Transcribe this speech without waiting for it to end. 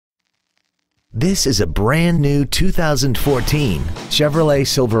This is a brand new 2014 Chevrolet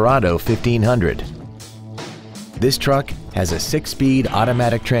Silverado 1500. This truck has a 6-speed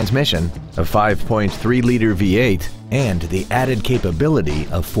automatic transmission, a 5.3-liter V8, and the added capability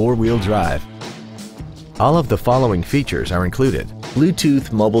of 4-wheel drive. All of the following features are included: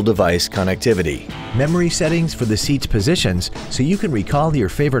 Bluetooth mobile device connectivity, memory settings for the seat's positions so you can recall your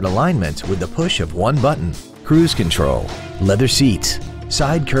favorite alignments with the push of one button, cruise control, leather seats,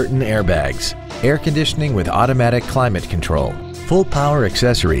 side curtain airbags, air conditioning with automatic climate control, full power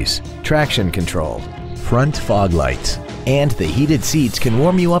accessories, traction control, front fog lights, and the heated seats can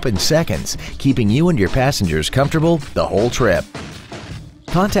warm you up in seconds, keeping you and your passengers comfortable the whole trip.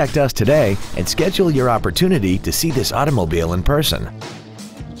 Contact us today and schedule your opportunity to see this automobile in person.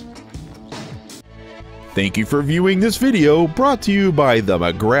 Thank you for viewing this video brought to you by the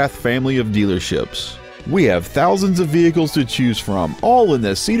McGrath family of dealerships. We have thousands of vehicles to choose from, all in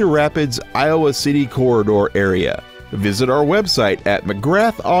the Cedar Rapids, Iowa City corridor area. Visit our website at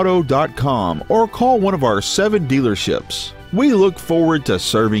mcgrathauto.com or call one of our 7 dealerships. We look forward to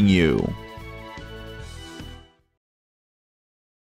serving you.